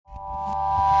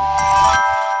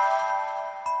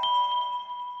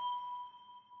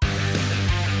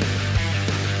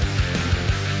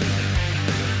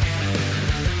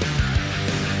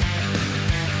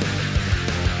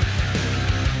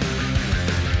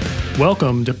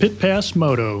Welcome to Pit Pass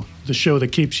Moto, the show that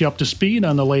keeps you up to speed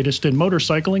on the latest in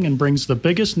motorcycling and brings the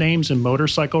biggest names in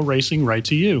motorcycle racing right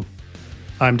to you.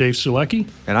 I'm Dave Sulecki.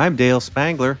 And I'm Dale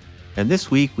Spangler. And this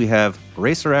week we have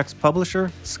RacerX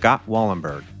publisher Scott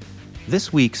Wallenberg.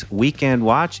 This week's weekend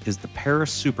watch is the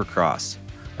Paris Supercross,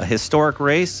 a historic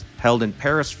race held in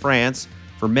Paris, France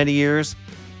for many years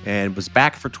and was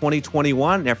back for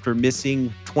 2021 after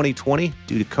missing 2020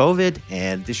 due to COVID.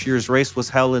 And this year's race was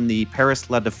held in the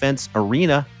Paris La Défense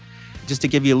Arena. Just to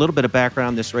give you a little bit of background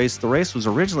on this race, the race was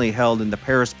originally held in the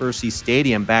Paris-Bercy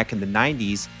Stadium back in the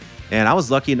 90s. And I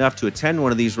was lucky enough to attend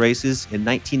one of these races in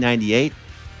 1998.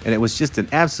 And it was just an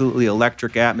absolutely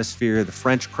electric atmosphere. The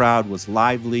French crowd was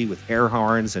lively with air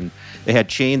horns, and they had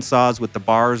chainsaws with the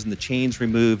bars and the chains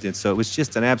removed. And so it was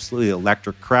just an absolutely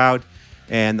electric crowd.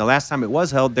 And the last time it was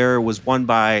held there was won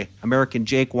by American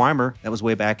Jake Weimer. That was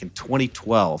way back in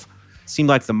 2012. Seemed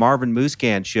like the Marvin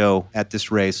Musquin show at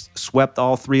this race. Swept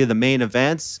all three of the main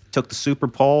events, took the Super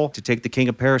Pole to take the King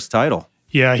of Paris title.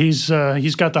 Yeah, he's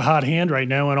got the hot hand right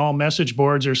now, and all message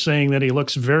boards are saying that he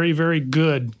looks very, very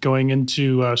good going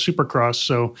into Supercross.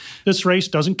 So this race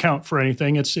doesn't count for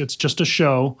anything. It's just a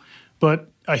show.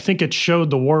 But I think it showed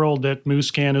the world that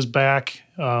Musquin is back.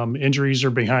 Injuries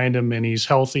are behind him, and he's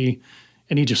healthy.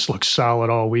 And he just looks solid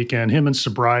all weekend. Him and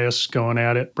Sobrias going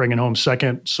at it, bringing home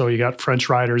second. So you got French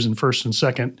riders in first and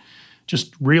second.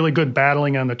 Just really good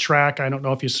battling on the track. I don't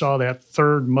know if you saw that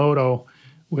third moto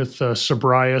with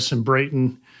Sobrias and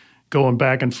Brayton going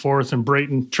back and forth. And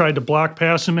Brayton tried to block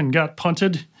past him and got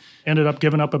punted. Ended up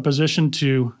giving up a position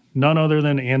to none other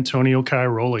than Antonio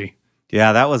Cairoli.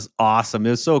 Yeah, that was awesome.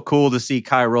 It was so cool to see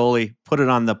Cairoli put it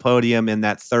on the podium in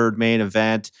that third main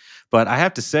event. But I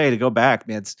have to say, to go back,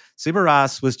 man,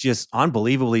 Sobrias was just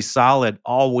unbelievably solid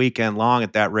all weekend long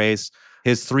at that race.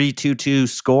 His 3.22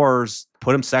 scores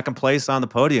put him second place on the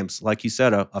podiums. Like you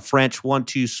said, a French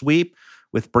 1-2 sweep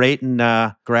with Brayton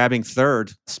grabbing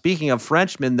third. Speaking of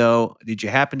Frenchmen, though, did you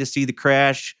happen to see the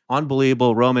crash?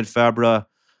 Unbelievable, Romain Febvre.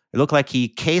 It looked like he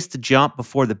cased the jump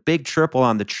before the big triple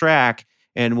on the track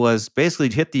and was basically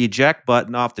hit the eject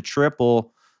button off the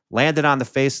triple, landed on the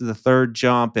face of the third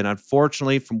jump, and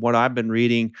unfortunately, from what I've been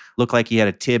reading, looked like he had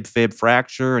a tib-fib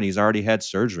fracture, and he's already had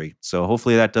surgery. So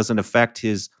hopefully that doesn't affect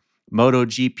his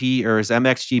MotoGP or his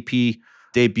MXGP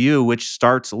debut, which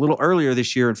starts a little earlier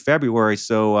this year in February.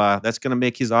 So that's going to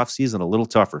make his offseason a little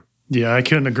tougher. Yeah, I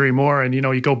couldn't agree more. And,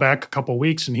 you go back a couple of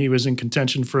weeks, and he was in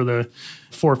contention for the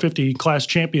 450 class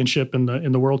championship in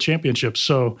the World Championship.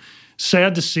 So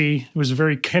sad to see. It was a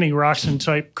very Kenny Roczen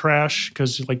type crash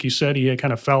because, like you said, he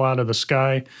kind of fell out of the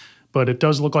sky. But it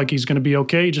does look like he's going to be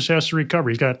okay. He just has to recover.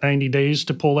 He's got 90 days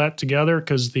to pull that together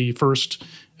because the first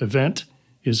event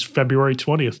is February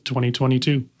 20th,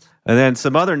 2022. And then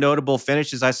some other notable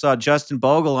finishes. I saw Justin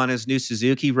Bogle on his new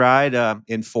Suzuki ride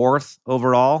in fourth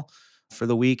overall for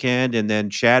the weekend. And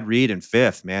then Chad Reed in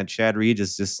fifth. Man, Chad Reed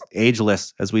is just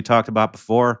ageless, as we talked about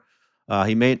before.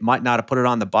 He might not have put it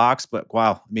on the box, but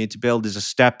wow. I mean, to be able to just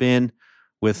step in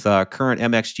with current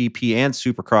MXGP and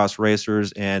Supercross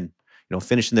racers and,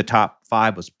 finish in the top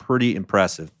five was pretty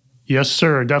impressive. Yes,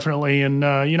 sir, definitely. And,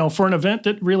 for an event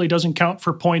that really doesn't count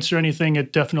for points or anything,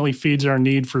 it definitely feeds our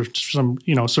need for some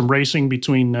racing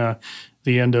between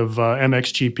the end of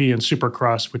MXGP and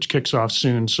Supercross, which kicks off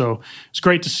soon. So it's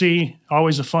great to see.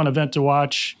 Always a fun event to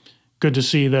watch. Good to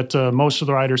see that most of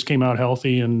the riders came out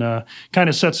healthy and kind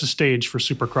of sets the stage for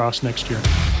Supercross next year.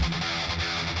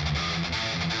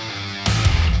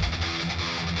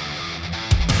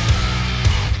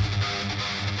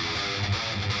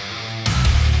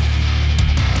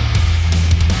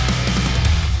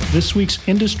 This week's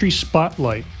Industry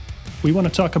Spotlight, we want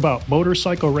to talk about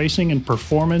motorcycle racing and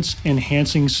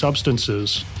performance-enhancing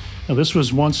substances. Now, this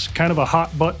was once kind of a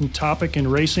hot-button topic in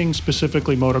racing,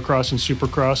 specifically motocross and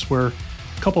supercross, where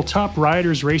a couple top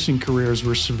riders' racing careers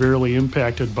were severely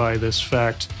impacted by this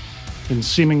fact. And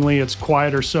seemingly it's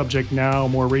quieter subject now,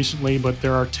 more recently, but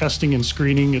there are testing and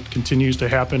screening. It continues to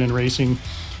happen in racing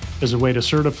as a way to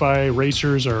certify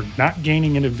racers are not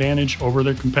gaining an advantage over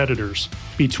their competitors.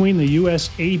 Between the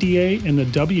US ADA and the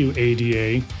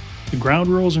WADA, the ground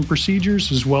rules and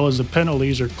procedures, as well as the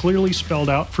penalties, are clearly spelled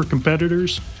out for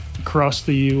competitors across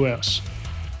the U.S.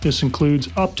 This includes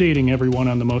updating everyone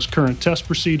on the most current test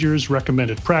procedures,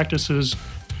 recommended practices,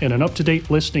 and an up-to-date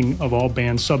listing of all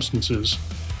banned substances.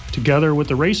 Together with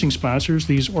the racing sponsors,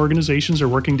 these organizations are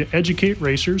working to educate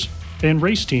racers and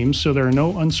race teams so there are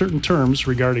no uncertain terms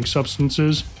regarding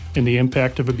substances and the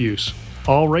impact of abuse.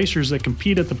 All racers that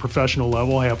compete at the professional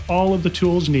level have all of the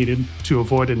tools needed to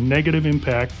avoid a negative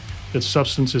impact that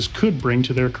substances could bring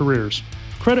to their careers.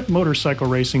 Credit motorcycle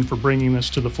racing for bringing this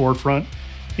to the forefront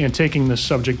and taking this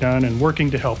subject on and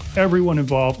working to help everyone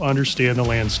involved understand the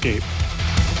landscape.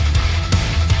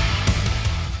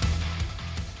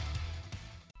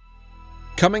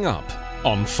 Coming up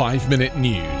on 5 Minute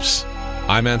News,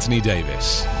 I'm Anthony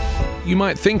Davis. You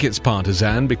might think it's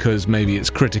partisan because maybe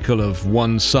it's critical of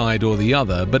one side or the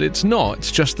other, but it's not.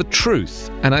 It's just the truth.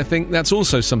 And I think that's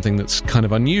also something that's kind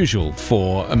of unusual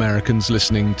for Americans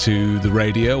listening to the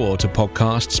radio or to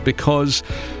podcasts, because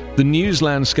the news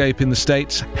landscape in the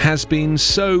States has been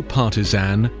so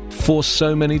partisan for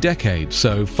so many decades.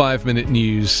 So 5 Minute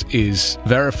News is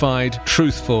verified,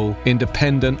 truthful,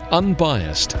 independent,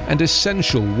 unbiased, and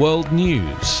essential world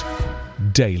news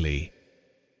daily.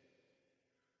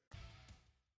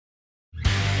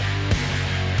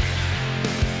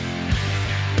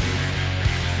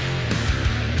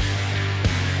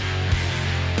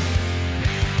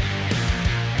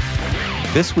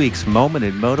 This week's moment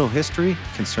in moto history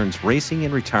concerns racing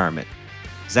and retirement.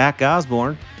 Zach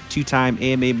Osborne, two-time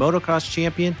AMA motocross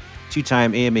champion,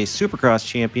 two-time AMA supercross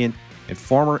champion, and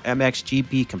former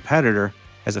MXGP competitor,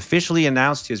 has officially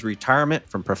announced his retirement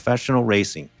from professional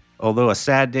racing. Although a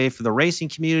sad day for the racing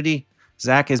community,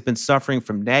 Zach has been suffering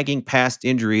from nagging past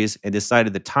injuries and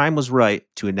decided the time was right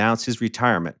to announce his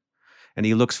retirement. And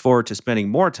he looks forward to spending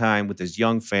more time with his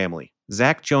young family.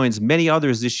 Zach joins many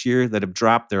others this year that have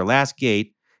dropped their last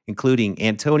gate, including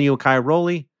Antonio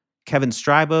Cairoli, Kevin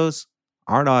Strybos,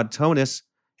 Arnaud Tonis,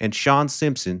 and Sean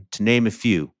Simpson, to name a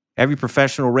few. Every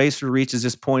professional racer reaches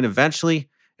this point eventually,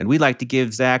 and we'd like to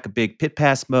give Zach a big Pit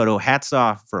Pass Moto hats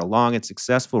off for a long and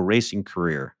successful racing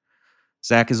career.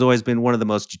 Zach has always been one of the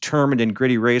most determined and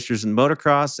gritty racers in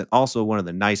motocross, and also one of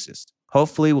the nicest.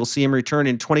 Hopefully, we'll see him return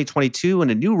in 2022 in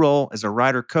a new role as a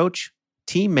rider coach,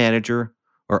 team manager,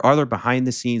 or other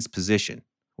behind-the-scenes position.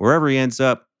 Wherever he ends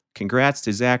up, congrats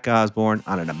to Zach Osborne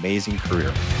on an amazing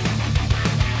career.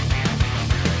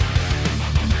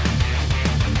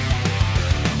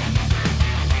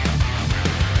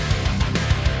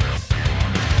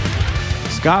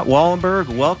 Scott Wallenberg,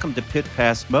 welcome to Pit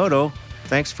Pass Moto.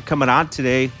 Thanks for coming on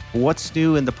today. What's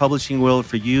new in the publishing world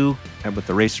for you and with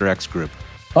the Racer X Group?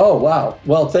 Oh, wow.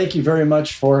 Well, thank you very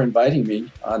much for inviting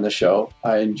me on the show.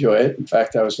 I enjoy it. In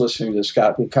fact, I was listening to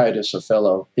Scott Bukaitis, a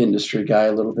fellow industry guy,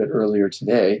 a little bit earlier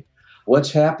today.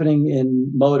 What's happening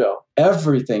in moto?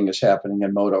 Everything is happening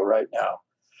in moto right now.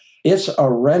 It's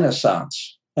a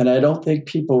renaissance. And I don't think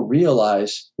people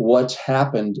realize what's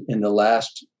happened in the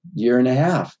last year and a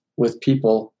half with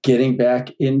people getting back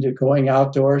into going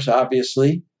outdoors,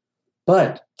 obviously.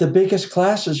 But the biggest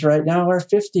classes right now are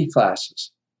 50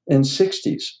 classes. And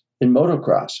 60s in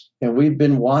motocross. And we've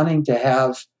been wanting to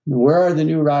have, where are the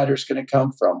new riders going to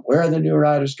come from? Where are the new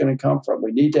riders going to come from?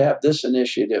 We need to have this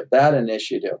initiative, that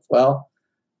initiative. Well,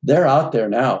 they're out there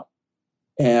now.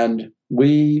 And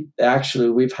we've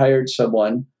hired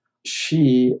someone.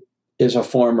 She is a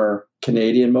former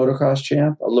Canadian motocross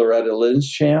champ, a Loretta Lynn's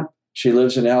champ. She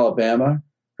lives in Alabama.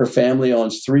 Her family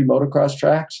owns 3 motocross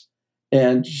tracks.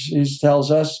 And she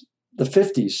tells us the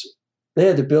 50s, they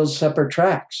had to build separate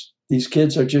tracks. These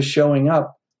kids are just showing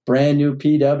up, brand new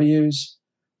PWs.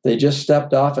 They just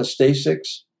stepped off a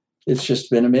Stasics. It's just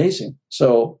been amazing.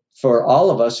 So for all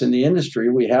of us in the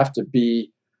industry, we have to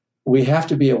be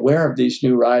aware of these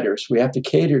new riders. We have to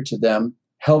cater to them,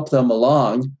 help them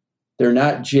along. They're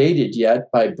not jaded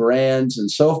yet by brands and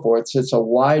so forth. So it's a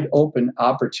wide open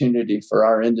opportunity for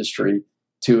our industry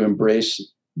to embrace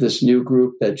this new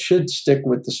group that should stick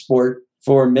with the sport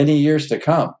for many years to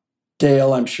come.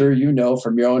 Dale, I'm sure you know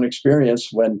from your own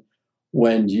experience,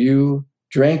 when you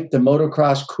drank the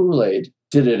motocross Kool-Aid,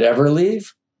 did it ever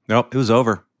leave? Nope, it was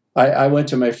over. I went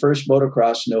to my first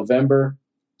motocross November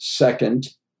 2nd,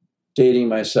 dating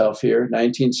myself here,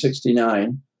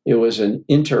 1969. It was an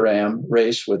Interam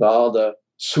race with all the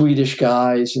Swedish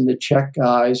guys and the Czech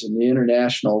guys and the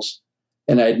internationals.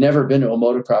 And I'd never been to a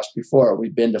motocross before.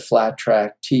 We'd been to flat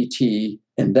track, TT,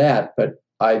 and that, but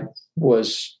I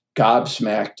was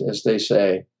gobsmacked, as they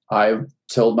say. I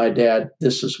told my dad,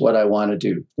 this is what I want to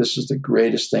do. This is the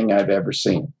greatest thing I've ever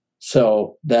seen.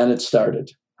 So then it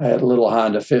started. I had a little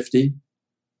Honda 50,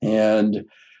 and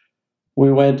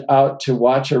we went out to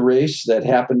watch a race that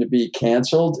happened to be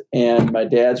canceled, and my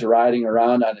dad's riding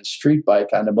around on his street bike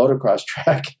on the motocross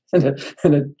track,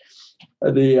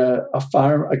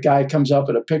 a guy comes up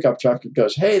in a pickup truck and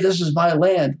goes, "Hey, this is my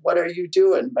land. What are you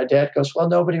doing?" My dad goes, "Well,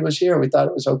 nobody was here. We thought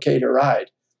it was okay to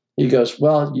ride." He goes,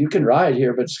 "Well, you can ride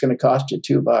here, but it's going to cost you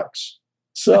 $2."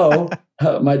 So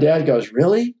my dad goes,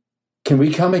 "Really? Can we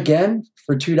come again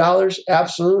for $2?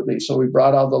 Absolutely. So we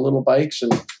brought all the little bikes,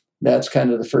 and that's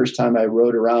kind of the first time I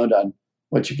rode around on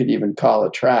what you could even call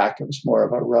a track. It was more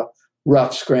of a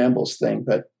rough scrambles thing,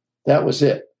 but that was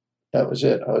it. That was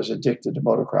it. I was addicted to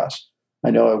motocross.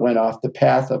 I know I went off the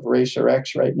path of Racer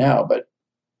X right now, but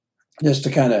just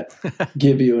to kind of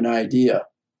give you an idea,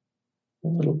 a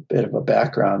little bit of a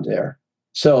background there.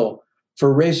 So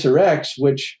for Racer X,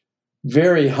 which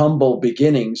very humble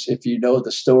beginnings, if you know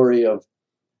the story of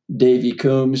Davy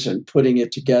Coombs and putting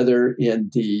it together in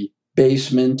the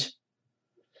basement.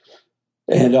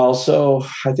 And also,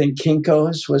 I think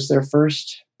Kinko's was their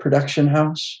first production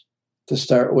house to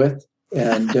start with.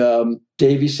 And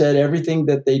Davy said everything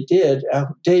that they did,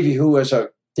 Davy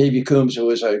Coombs, who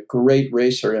was a great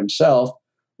racer himself,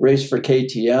 raced for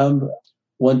KTM,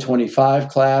 125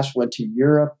 class, went to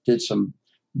Europe, did some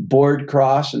board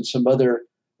cross and some other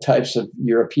types of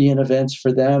European events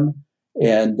for them.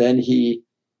 And then he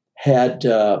had,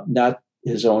 not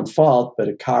his own fault, but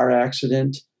a car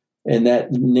accident. And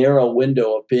that narrow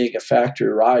window of being a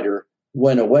factory rider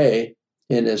went away.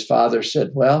 And his father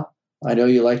said, well, I know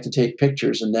you like to take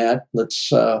pictures and that.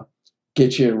 Let's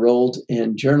get you enrolled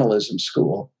in journalism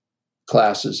school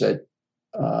classes at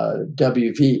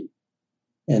WV.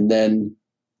 And then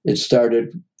it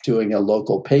started doing a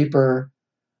local paper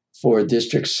for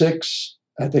District 6.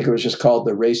 I think it was just called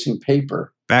the Racing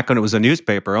Paper. Back when it was a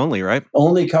newspaper only, right?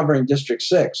 Only covering District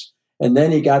 6. And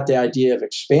then he got the idea of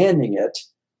expanding it.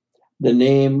 The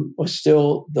name was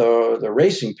still the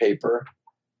Racing Paper.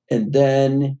 And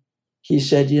then he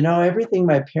said, everything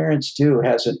my parents do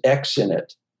has an X in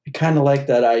it. I kind of like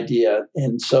that idea.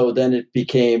 And so then it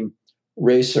became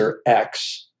Racer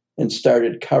X and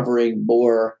started covering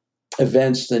more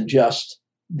events than just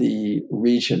the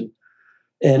region.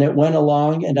 And it went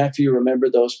along. And if you remember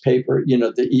those paper, the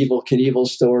Evel Knievel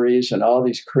stories and all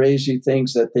these crazy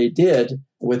things that they did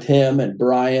with him, and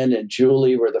Brian and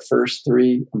Julie were the first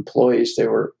 3 employees. They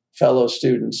were fellow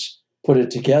students, put it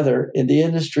together, and the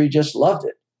industry just loved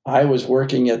it. I was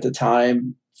working at the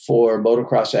time for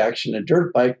Motocross Action and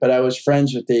Dirt Bike, but I was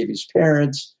friends with Davy's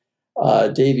parents.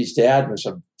 Davy's dad was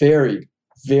a very,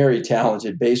 very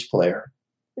talented bass player.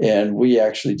 And we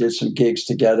actually did some gigs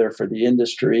together for the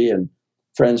industry and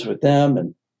friends with them.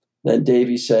 And then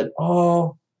Davy said,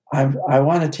 oh, I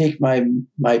want to take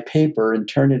my paper and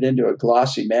turn it into a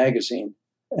glossy magazine.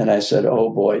 And I said, oh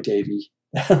boy, Davy,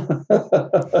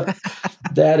 that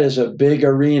is a big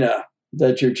arena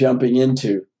that you're jumping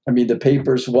into. I mean, the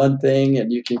paper's one thing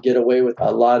and you can get away with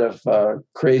a lot of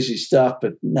crazy stuff.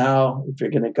 But now if you're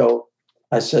going to go,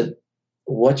 I said,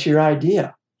 what's your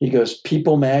idea? He goes,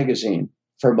 People Magazine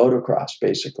for motocross,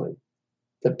 basically.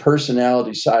 The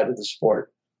personality side of the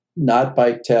sport, not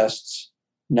bike tests,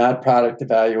 not product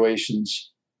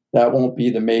evaluations. That won't be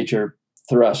the major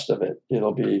thrust of it.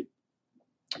 It'll be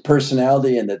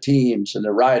personality and the teams and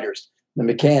the riders, the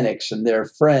mechanics and their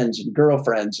friends and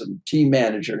girlfriends and team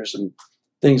managers and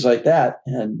things like that.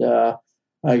 And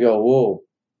I go, whoa,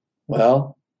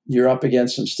 well, you're up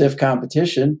against some stiff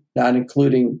competition, not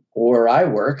including where I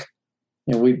work.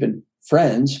 And we've been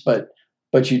friends, but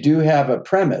you do have a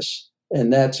premise.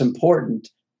 And that's important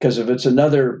because if it's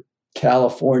another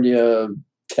California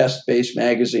test-based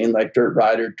magazine like Dirt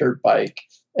Rider, Dirt Bike,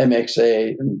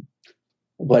 MXA, and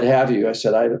what have you, I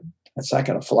said, that's not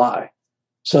going to fly.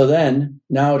 So then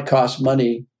now it costs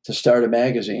money to start a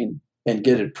magazine and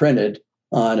get it printed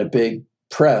on a big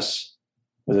press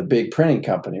with a big printing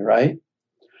company, right?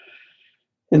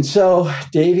 And so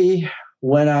Davy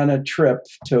went on a trip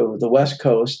to the West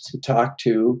Coast to talk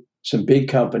to some big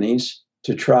companies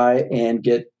to try and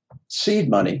get seed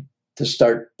money to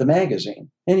start the magazine.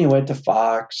 And he went to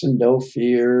Fox and No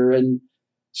Fear and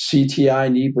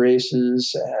CTI knee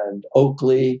braces and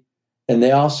Oakley. And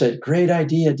they all said, great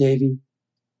idea, Davy,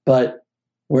 but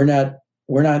we're not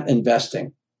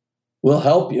investing. We'll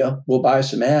help you. We'll buy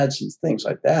some ads and things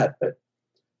like that. But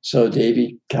so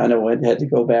Davy kind of had to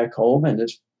go back home, and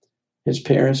his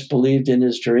parents believed in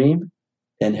his dream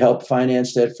and helped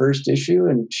finance that first issue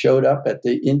and showed up at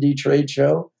the Indy Trade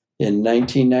Show in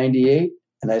 1998.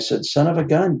 And I said, son of a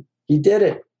gun, he did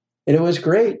it. And it was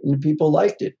great. And people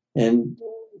liked it. And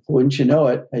wouldn't you know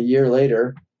it, a year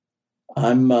later,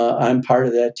 I'm part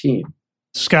of that team.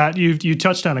 Scott, you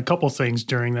touched on a couple things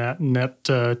during that, and that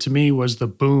to me was the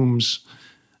booms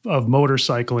of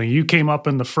motorcycling. You came up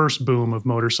in the first boom of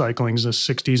motorcycling, the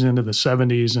 60s into the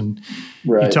 70s, and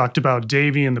right. You talked about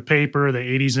Davy in the paper. The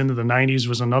 80s into the 90s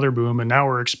was another boom, and now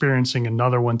we're experiencing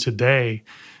another one today,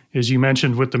 as you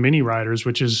mentioned, with the mini riders,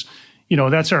 which is,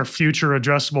 that's our future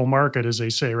addressable market, as they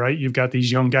say, right? You've got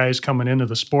these young guys coming into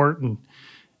the sport, and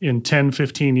in 10,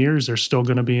 15 years, they're still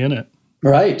going to be in it.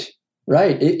 Right.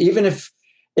 Even if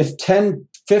 10,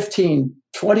 15,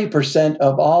 20%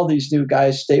 of all these new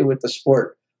guys stay with the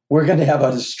sport, we're going to have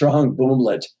a strong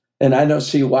boomlet. And I don't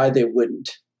see why they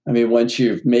wouldn't. I mean, once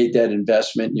you've made that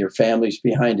investment and your family's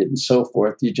behind it and so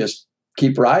forth, you just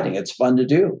keep riding. It's fun to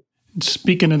do.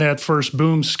 Speaking of that first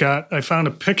boom, Scott, I found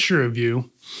a picture of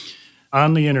you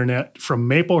on the internet from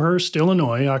Maplehurst,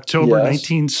 Illinois, October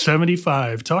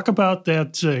 1975. Talk about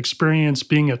that experience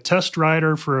being a test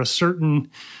rider for a certain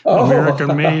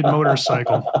American-made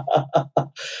motorcycle.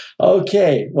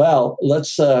 Okay, well,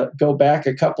 let's go back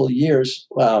a couple of years.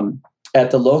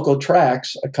 At the local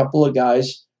tracks, a couple of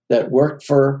guys that worked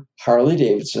for Harley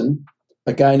Davidson,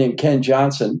 a guy named Ken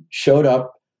Johnson, showed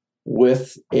up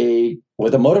with a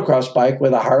motocross bike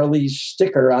with a Harley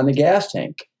sticker on the gas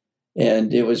tank.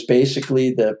 And it was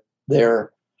basically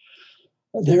their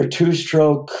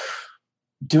two-stroke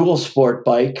dual sport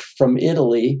bike from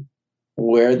Italy,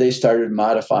 where they started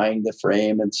modifying the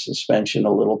frame and suspension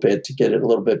a little bit to get it a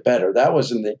little bit better. That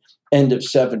was in the end of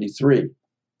 73.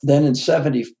 Then in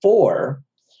 74,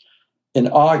 in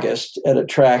August, at a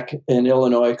track in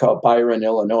Illinois called Byron,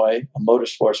 Illinois, a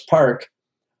motorsports park,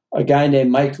 a guy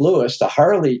named Mike Lewis, the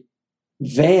Harley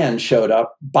van showed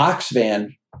up, box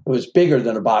van. It was bigger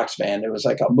than a box van. It was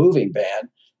like a moving van,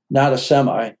 not a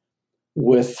semi,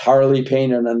 with Harley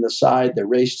painted on the side, the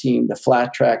race team, the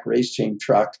flat track race team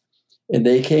truck. And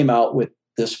they came out with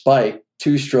this bike,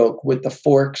 two-stroke, with the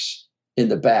forks in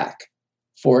the back,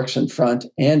 forks in front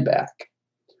and back.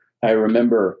 I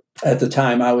remember at the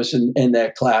time I was in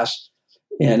that class,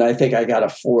 and I think I got a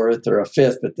fourth or a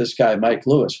fifth, but this guy, Mike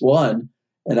Lewis, won.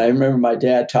 And I remember my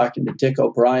dad talking to Dick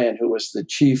O'Brien, who was the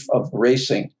chief of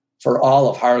racing for all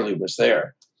of Harley, was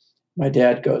there. My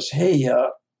dad goes, hey,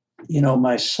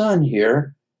 my son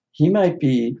here, he might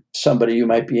be somebody you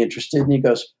might be interested in. He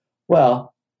goes,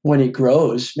 well, when he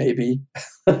grows, maybe.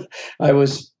 I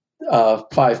was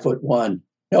 5'1".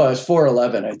 No, I was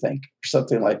 4'11", I think, or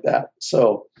something like that.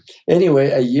 So anyway,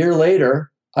 a year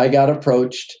later, I got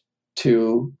approached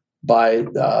by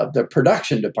the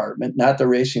production department, not the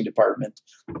racing department,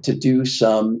 to do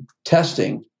some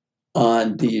testing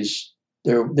on these.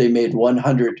 They made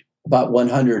about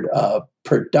 100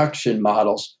 production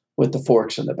models with the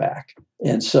forks in the back.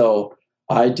 And so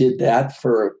I did that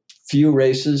for a few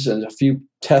races and a few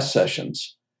test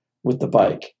sessions with the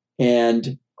bike.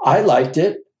 And I liked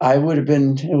it. It would have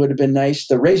been nice.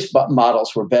 The race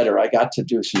models were better. I got to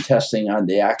do some testing on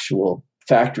the actual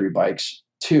factory bikes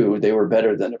too. They were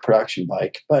better than a production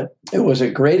bike, but it was a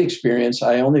great experience.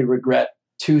 I only regret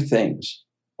two things.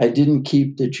 I didn't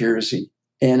keep the jersey,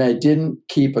 and I didn't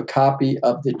keep a copy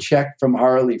of the check from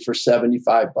Harley for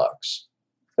 $75.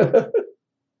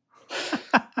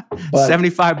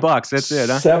 $75. That's it.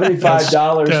 Huh?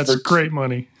 $75. That's great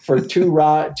money for two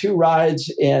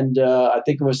rides, and I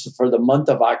think it was for the month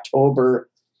of October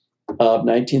of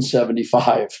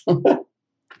 1975.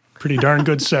 Pretty darn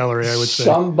good salary, I would say.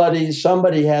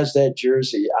 Somebody has that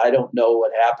jersey. I don't know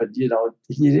what happened. He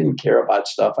didn't care about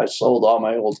stuff. I sold all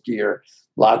my old gear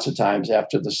lots of times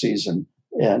after the season.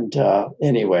 And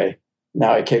anyway,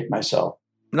 now I kick myself.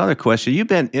 Another question. You've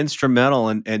been instrumental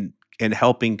in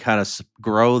helping kind of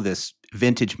grow this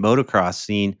vintage motocross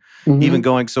scene, even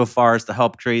going so far as to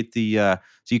help create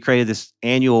so you created this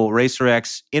annual Racer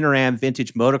X Interam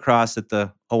Vintage Motocross at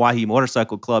the Hawaii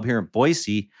Motorcycle Club here in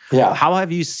Boise. Yeah. How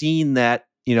have you seen that,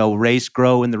 race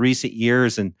grow in the recent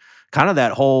years and kind of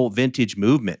that whole vintage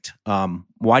movement?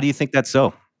 Why do you think that's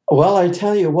so? Well, I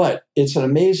tell you what, it's an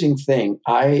amazing thing.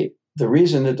 The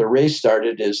reason that the race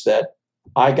started is that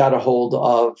I got a hold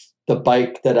of the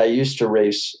bike that I used to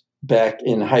race back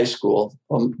in high school,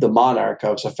 the Monarch.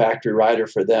 I was a factory rider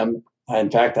for them. In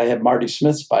fact, I had Marty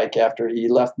Smith's bike after he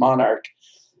left Monarch.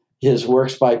 His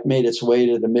works bike made its way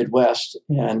to the Midwest,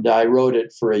 and I rode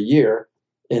it for a year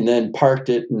and then parked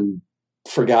it and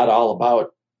forgot all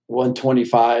about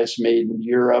 125s made in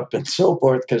Europe and so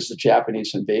forth because the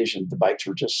Japanese invasion, the bikes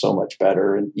were just so much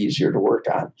better and easier to work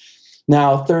on.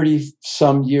 Now,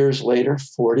 30-some years later,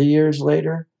 40 years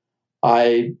later,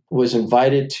 I was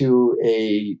invited to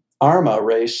a ARMA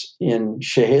race in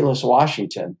Chehalis,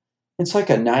 Washington. It's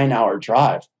like a 9-hour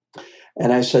drive.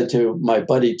 And I said to my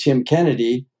buddy, Tim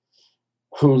Kennedy,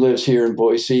 who lives here in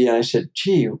Boise, and I said,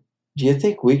 gee, do you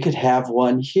think we could have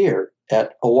one here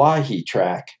at Oahe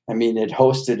track? I mean, it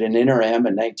hosted an Interam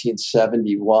in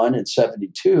 1971 and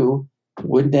 72.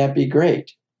 Wouldn't that be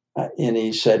great? And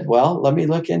he said, well, let me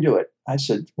look into it. I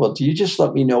said, well, do you just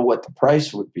let me know what the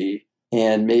price would be?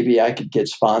 And maybe I could get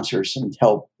sponsors and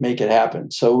help make it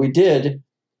happen. So we did.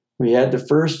 We had the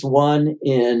first one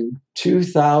in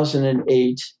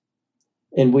 2008,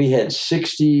 and we had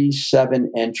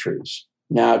 67 entries.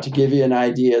 Now, to give you an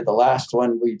idea, the last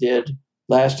one we did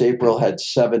last April had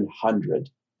 700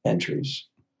 entries.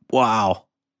 Wow.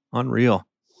 Unreal.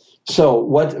 So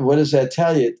what does that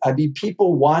tell you? I mean,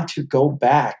 people want to go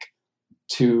back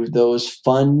to those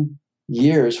fun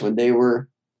years when they were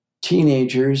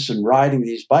teenagers and riding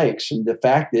these bikes. And the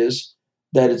fact is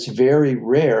that it's very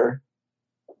rare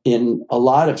in a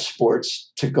lot of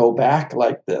sports to go back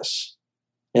like this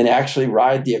and actually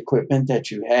ride the equipment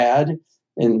that you had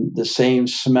and the same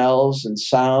smells and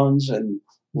sounds and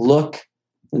look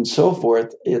and so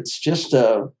forth. It's just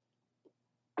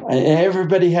and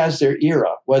everybody has their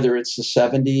era, whether it's the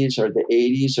 70s or the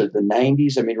 80s or the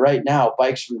 90s. I mean, right now,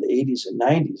 bikes from the 80s and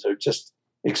 90s are just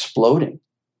exploding.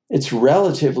 It's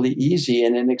relatively easy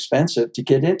and inexpensive to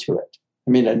get into it.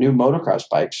 I mean, a new motocross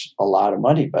bike's a lot of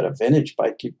money, but a vintage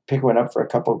bike, you pick one up for a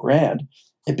couple grand.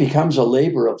 It becomes a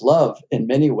labor of love in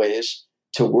many ways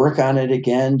to work on it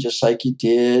again, just like you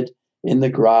did in the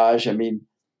garage. I mean,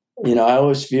 I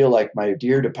always feel like my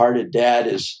dear departed dad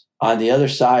is on the other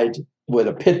side with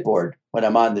a pit board when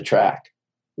I'm on the track.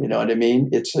 You know what I mean?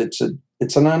 It's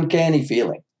an uncanny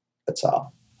feeling. That's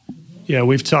all. Yeah,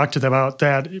 we've talked about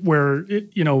that where,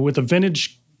 with a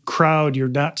vintage crowd, you're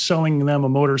not selling them a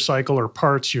motorcycle or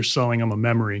parts, you're selling them a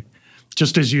memory.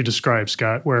 Just as you described,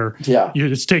 Scott, where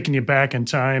it's taking you back in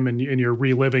time and you're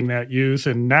reliving that youth.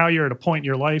 And now you're at a point in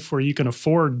your life where you can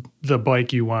afford the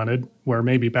bike you wanted, where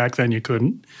maybe back then you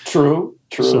couldn't. True.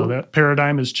 So that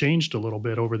paradigm has changed a little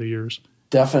bit over the years.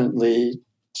 Definitely.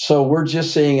 So we're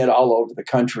just seeing it all over the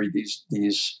country,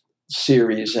 these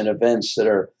series and events that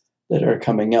are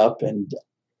coming up, and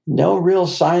no real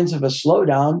signs of a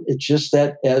slowdown. It's just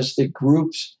that as the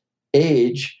groups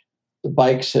age, the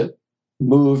bikes have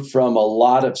moved from a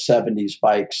lot of 70s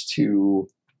bikes to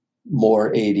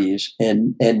more 80s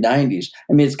and 90s.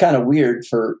 I mean, it's kind of weird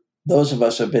for those of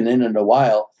us who have been in it a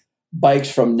while. Bikes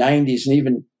from 90s and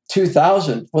even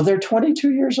 2000, well, they're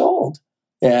 22 years old.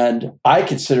 And I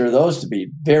consider those to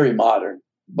be very modern.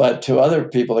 But to other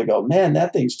people, they go, man,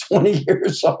 that thing's 20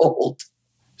 years old.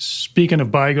 Speaking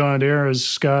of bygone eras,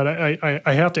 Scott,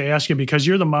 I have to ask you, because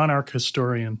you're the Monarch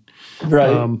historian.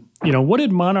 Right. What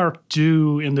did Monarch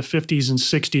do in the 50s and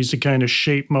 60s to kind of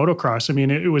shape motocross? I mean,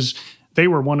 they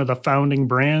were one of the founding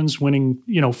brands winning,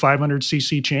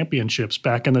 500cc championships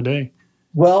back in the day.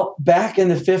 Well, back in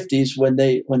the 50s, when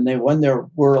they won their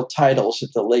world titles at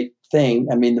the late thing,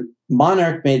 I mean,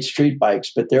 Monarch made street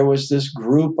bikes, but there was this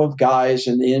group of guys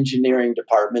in the engineering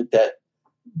department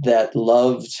that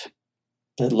loved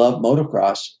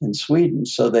motocross in Sweden.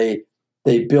 So they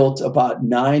built about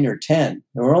 9 or 10.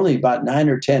 There were only about 9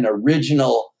 or 10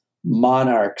 original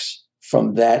Monarchs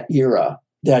from that era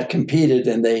that competed,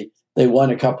 and they won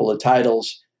a couple of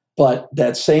titles. But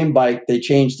that same bike, they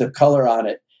changed the color on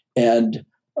it. And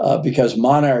because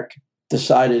Monarch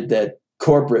decided that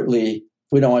corporately,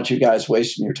 we don't want you guys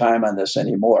wasting your time on this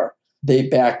anymore, they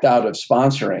backed out of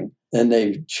sponsoring. Then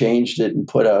they changed it and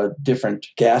put a different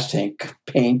gas tank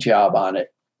paint job on it.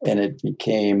 And it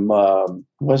became,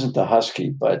 wasn't the Husky,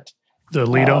 but the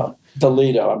Lido. The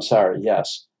Lido, I'm sorry,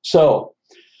 yes. So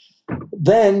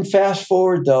then fast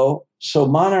forward though, so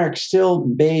Monarch still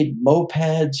made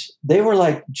mopeds. They were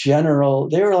like General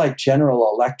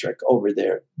Electric over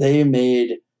there. They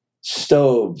made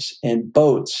stoves and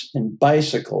boats and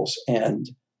bicycles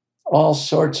and all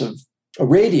sorts of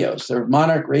radios. There were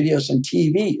Monarch radios and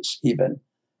TVs even.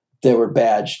 They were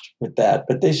badged with that,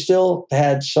 but they still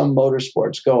had some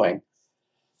motorsports going.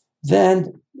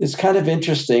 Then it's kind of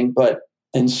interesting, but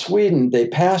in Sweden, they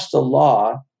passed a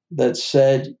law that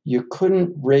said you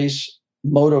couldn't race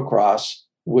motocross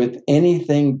with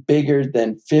anything bigger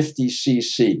than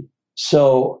 50cc.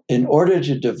 So in order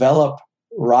to develop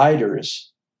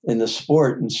riders in the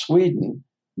sport in Sweden,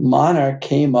 Monarch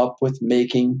came up with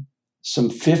making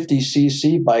some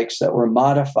 50cc bikes that were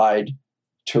modified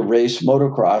to race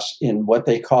motocross in what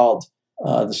they called,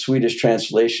 the Swedish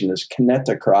translation is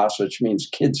Knettercross, which means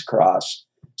kids cross.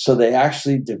 So they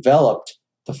actually developed,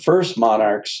 the first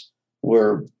Monarchs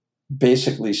were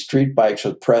basically street bikes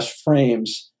with pressed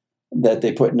frames that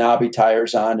they put knobby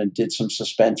tires on and did some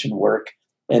suspension work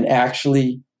and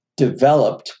actually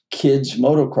developed kids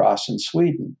motocross in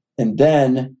Sweden. And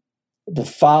then the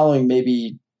following,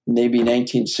 maybe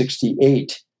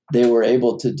 1968, they were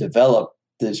able to develop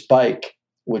this bike,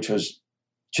 which was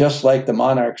just like the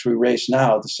Monarchs we race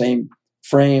now, the same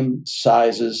frame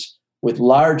sizes with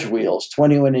large wheels,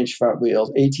 21-inch front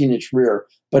wheels, 18-inch rear,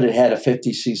 but it had a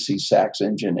 50cc Sachs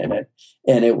engine in it.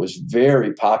 And it was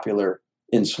very popular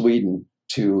in Sweden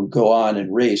to go on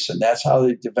and race. And that's how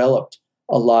they developed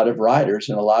a lot of riders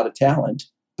and a lot of talent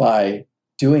by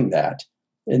doing that.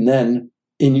 And then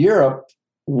in Europe,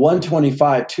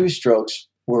 125 two-strokes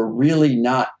were really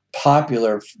not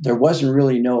popular. There wasn't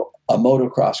really a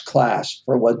motocross class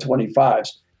for 125s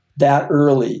that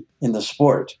early in the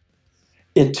sport.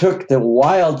 It took the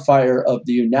wildfire of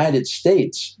the United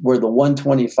States, where the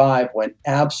 125 went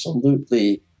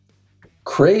absolutely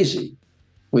crazy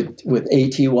with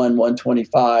AT1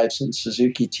 125s and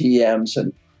Suzuki TMs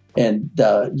and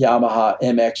Yamaha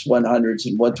MX 100s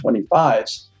and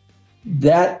 125s.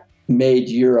 That made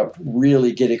Europe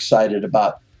really get excited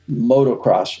about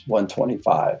motocross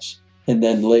 125s. And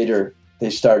then later they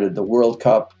started the World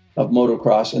Cup of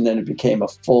motocross, and then it became a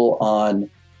full-on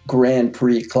Grand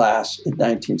Prix class in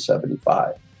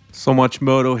 1975. So much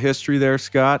moto history there,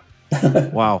 Scott.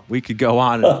 Wow, we could go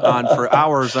on and on for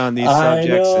hours on these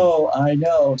subjects. I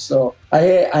know. So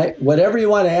I whatever you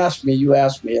want to ask me, you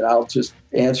ask me, and I'll just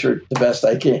answer it the best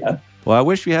I can. Well, I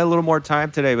wish we had a little more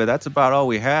time today, but that's about all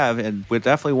we have. And we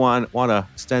definitely want to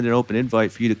extend an open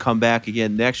invite for you to come back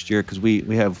again next year, because we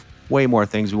have way more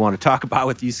things we want to talk about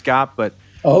with you, Scott. But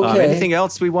anything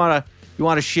else you want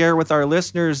to share with our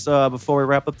listeners before we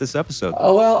wrap up this episode?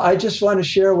 Oh, well, I just want to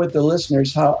share with the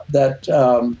listeners how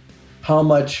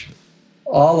much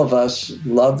all of us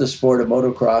love the sport of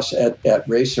motocross at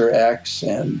Racer X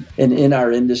and in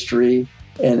our industry.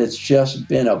 And it's just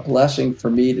been a blessing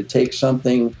for me to take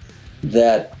something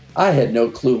that I had no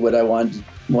clue what I wanted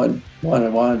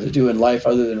to do in life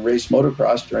other than race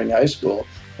motocross during high school,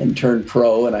 and turn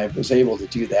pro. And I was able to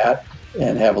do that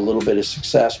and have a little bit of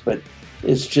success. But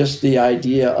it's just the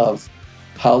idea of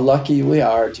how lucky we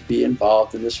are to be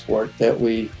involved in the sport that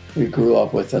we grew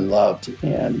up with and loved.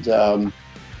 And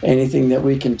anything that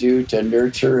we can do to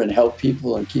nurture and help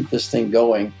people and keep this thing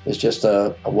going is just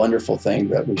a wonderful thing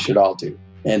that we should all do.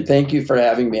 And thank you for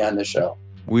having me on the show.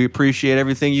 We appreciate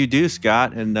everything you do,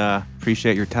 Scott, and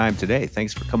appreciate your time today.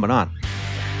 Thanks for coming on.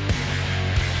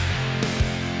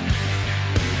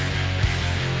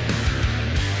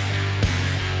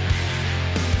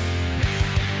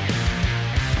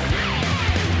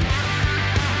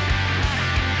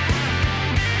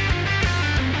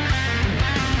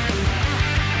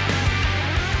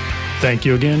 Thank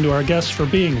you again to our guests for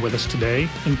being with us today,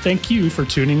 and thank you for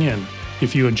tuning in.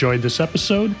 If you enjoyed this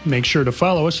episode, make sure to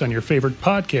follow us on your favorite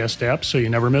podcast app so you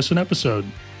never miss an episode.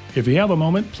 If you have a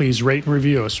moment, please rate and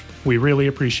review us. We really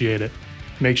appreciate it.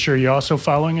 Make sure you're also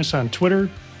following us on Twitter,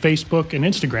 Facebook, and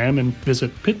Instagram, and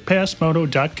visit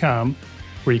pitpassmoto.com,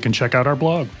 where you can check out our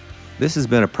blog. This has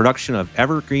been a production of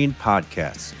Evergreen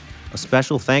Podcasts. A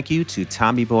special thank you to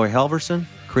Tommy Boy Helverson,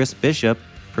 Chris Bishop,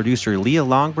 producer Leah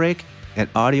Longbreak, and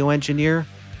audio engineer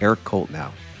Eric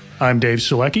Coltnow. I'm Dave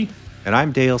Sulecki. And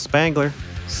I'm Dale Spangler.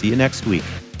 See you next week.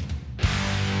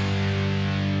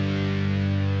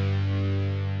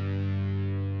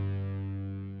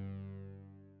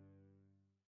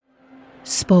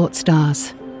 Sports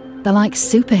stars. They're like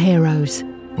superheroes.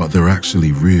 But they're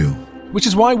actually real. Which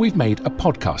is why we've made a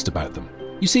podcast about them.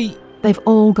 You see, they've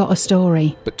all got a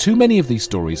story. But too many of these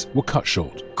stories were cut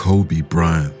short. Kobe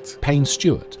Bryant, Payne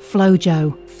Stewart,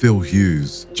 Flojo, Phil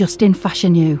Hughes, Justin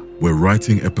Fashanu. We're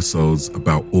writing episodes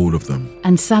about all of them.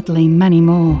 And sadly, many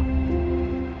more.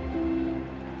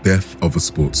 Death of a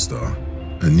Sports Star,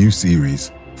 a new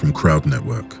series from Crowd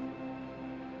Network.